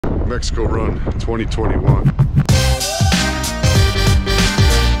Mexico Run 2021. Look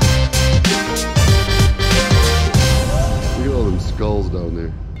at all them skulls down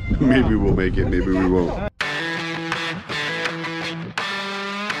there. Maybe we'll make it, maybe we won't.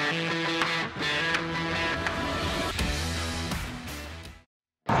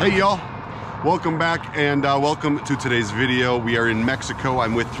 Hey y'all, welcome back and welcome to today's video. We are in Mexico.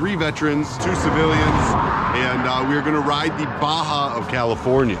 I'm with 3 veterans, 2 civilians, and we are gonna ride the Baja of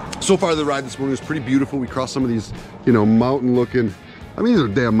California. So far the ride this morning was pretty beautiful. We crossed some of these, you know, mountain looking, I mean, these are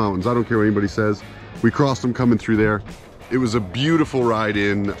damn mountains. I don't care what anybody says. We crossed them coming through there. It was a beautiful ride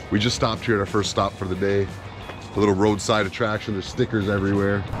in. We just stopped here at our first stop for the day. A little roadside attraction, there's stickers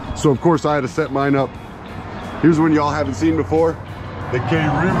everywhere. So of course I had to set mine up. Here's one y'all haven't seen before. The K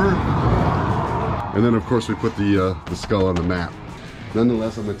River. And then of course we put the skull on the map.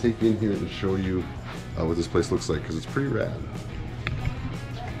 Nonetheless, I'm gonna take you in here and show you what this place looks like because it's pretty rad.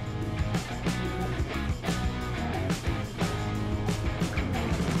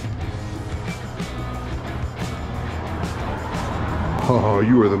 Oh,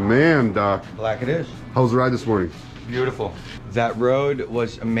 you are the man, Doc. Black it is. How was the ride this morning? Beautiful. That road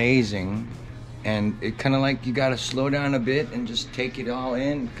was amazing. And it kind of like you got to slow down a bit and just take it all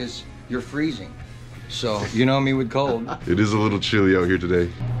in because you're freezing. So, you know me with cold. It is a little chilly out here today.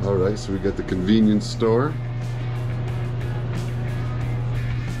 All right, so we got the convenience store.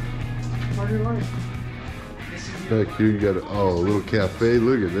 Back here you got a little cafe.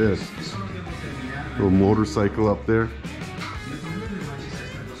 Look at this. Little motorcycle up there.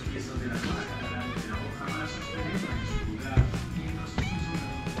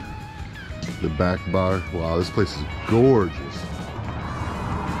 The back bar. Wow, this place is gorgeous.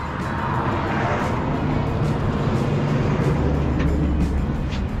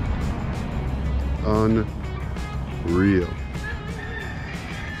 Unreal.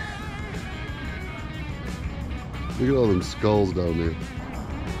 Look at all them skulls down there.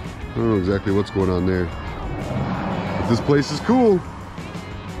 I don't know exactly what's going on there, but this place is cool.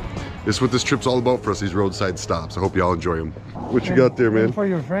 This is what this trip's all about for us, these roadside stops. I hope y'all enjoy them. What you got there, man? For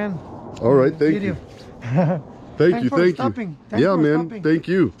your friend. All right, thank you. Thank you. Yeah, man, thank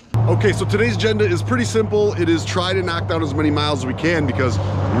you. Okay, so today's agenda is pretty simple. It is try to knock down as many miles as we can because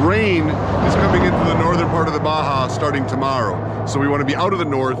rain is coming into the northern part of the Baja starting tomorrow. So we want to be out of the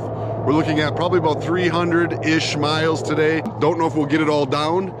north. We're looking at probably about 300-ish miles today. Don't know if we'll get it all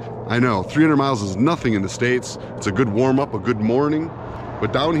down. I know, 300 miles is nothing in the States. It's a good warm-up, a good morning.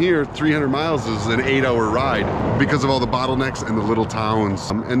 But down here, 300 miles is an 8-hour ride because of all the bottlenecks and the little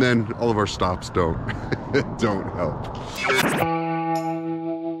towns. And then all of our stops don't help.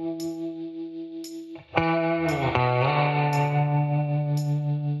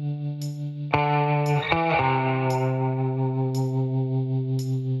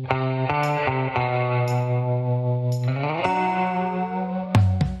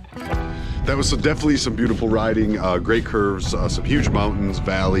 That was definitely some beautiful riding, great curves, some huge mountains,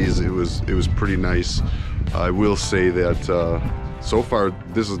 valleys. It was pretty nice. I will say that so far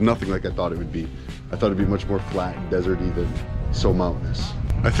this is nothing like I thought it would be. I thought it'd be much more flat and deserty than so mountainous.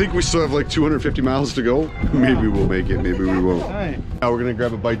 I think we still have like 250 miles to go. Maybe we'll make it, maybe we won't. Now we're gonna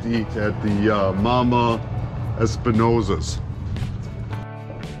grab a bite to eat at the Mama Espinosa's.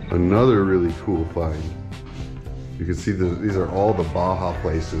 Another really cool find. You can see these are all the Baja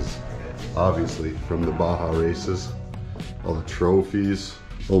places. Obviously from the Baja races, all the trophies,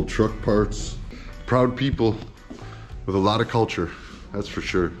 old truck parts, proud people with a lot of culture, that's for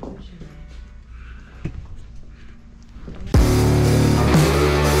sure.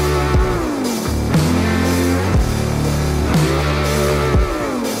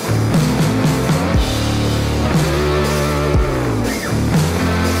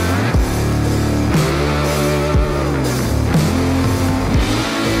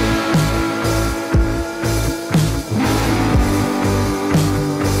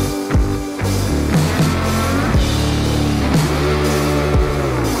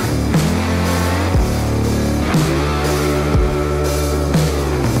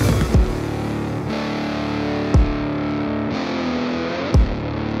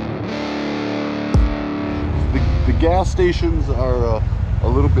 Gas stations are a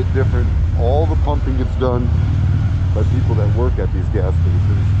little bit different. All the pumping gets done by people that work at these gas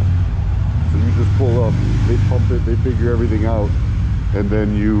stations. So you just pull up, they pump it, they figure everything out, and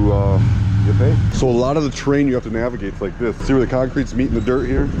then you pay. So a lot of the terrain you have to navigate is like this. See where the concrete's meeting the dirt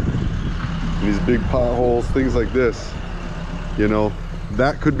here? And these big potholes, things like this. You know,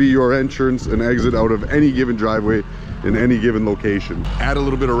 that could be your entrance and exit out of any given driveway in any given location. Add a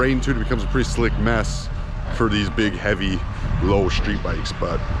little bit of rain to it, it becomes a pretty slick mess for these big heavy low street bikes,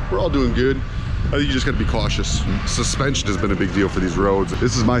 but we're all doing good. I think you just gotta be cautious. Suspension has been a big deal for these roads.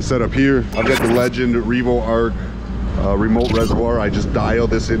 This is my setup here. I've got the Legend Revo Arc remote reservoir. I just dial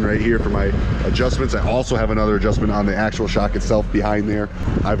this in right here for my adjustments. I also have another adjustment on the actual shock itself behind there.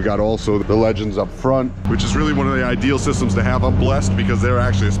 I've got also the Legends up front, which is really one of the ideal systems to have. I'm blessed because they're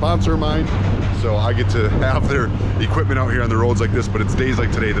actually a sponsor of mine. So I get to have their equipment out here on the roads like this, but it's days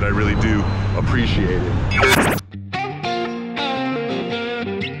like today that I really do appreciate it.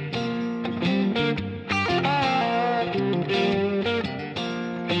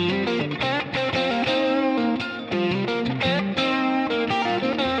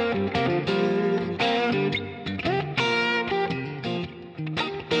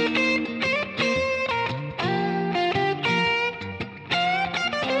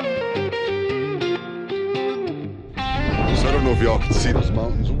 I don't know if y'all can see those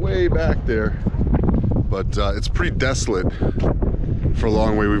mountains way back there, but it's pretty desolate for a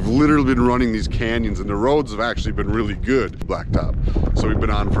long way. We've literally been running these canyons and the roads have actually been really good, blacktop. So we've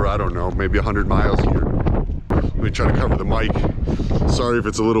been on for, I don't know, maybe 100 miles here. Let me try to cover the mic. Sorry if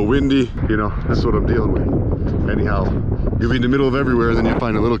it's a little windy, you know, this is what I'm dealing with. Anyhow, you'll be in the middle of everywhere and then you'll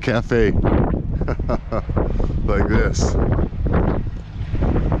find a little cafe like this.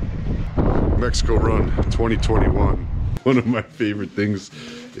 Mexico Run 2021. One of my favorite things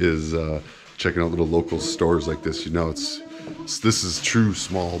is checking out little local stores like this. You know, this is true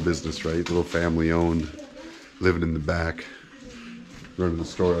small business, right? Little family owned, living in the back, running the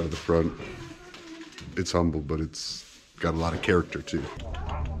store out of the front. It's humble, but it's got a lot of character too.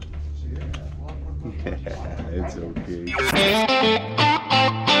 It's okay.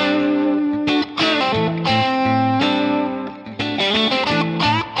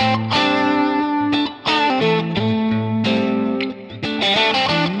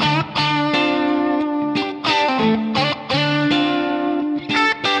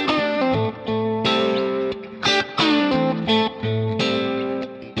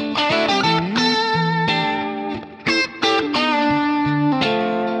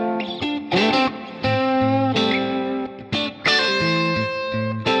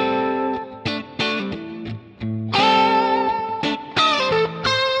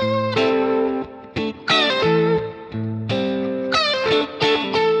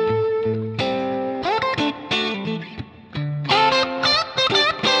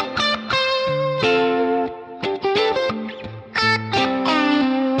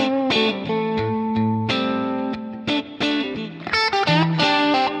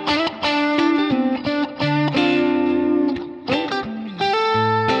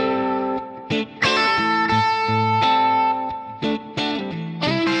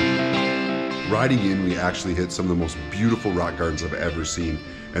 Riding in, we actually hit some of the most beautiful rock gardens I've ever seen.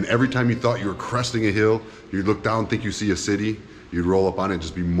 And every time you thought you were cresting a hill, you'd look down, think you see a city, you'd roll up on it,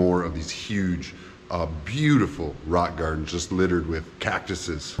 just be more of these huge, beautiful rock gardens just littered with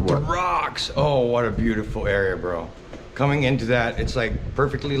cactuses. The rocks! Oh, what a beautiful area, bro. Coming into that, it's like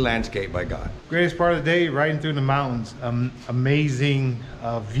perfectly landscaped by God. Greatest part of the day, riding through the mountains. Amazing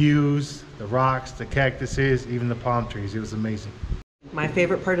views, the rocks, the cactuses, even the palm trees. It was amazing. My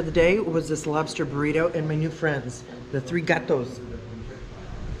favorite part of the day was this lobster burrito and my new friends, the three gatos.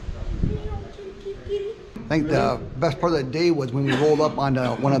 I think the best part of the day was when we rolled up on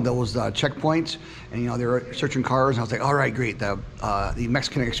one of those checkpoints, and you know they were searching cars, and I was like, "All right, great, the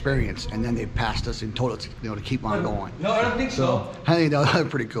Mexican experience." And then they passed us and told us, you know, to keep on going. No, I don't think so. I think that was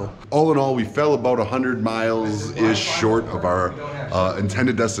pretty cool. All in all, we fell about 100 miles-ish short of our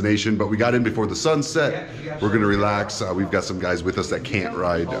intended destination, but we got in before the sun set. We're gonna relax. We've got some guys with us that can't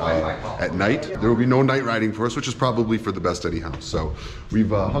ride at night. There will be no night riding for us, which is probably for the best anyhow. So we've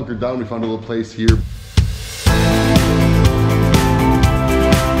hunkered down. We found a little place here.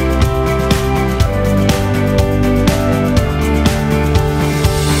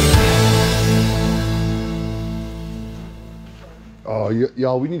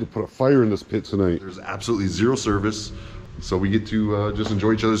 Y'all, we need to put a fire in this pit tonight. There's absolutely zero service, so we get to just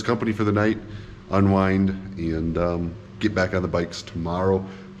enjoy each other's company for the night, unwind, and get back on the bikes tomorrow.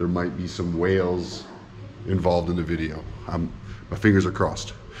 There might be some whales involved in the video. My fingers are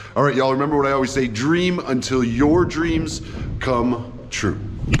crossed. All right, y'all, remember what I always say, dream until your dreams come true.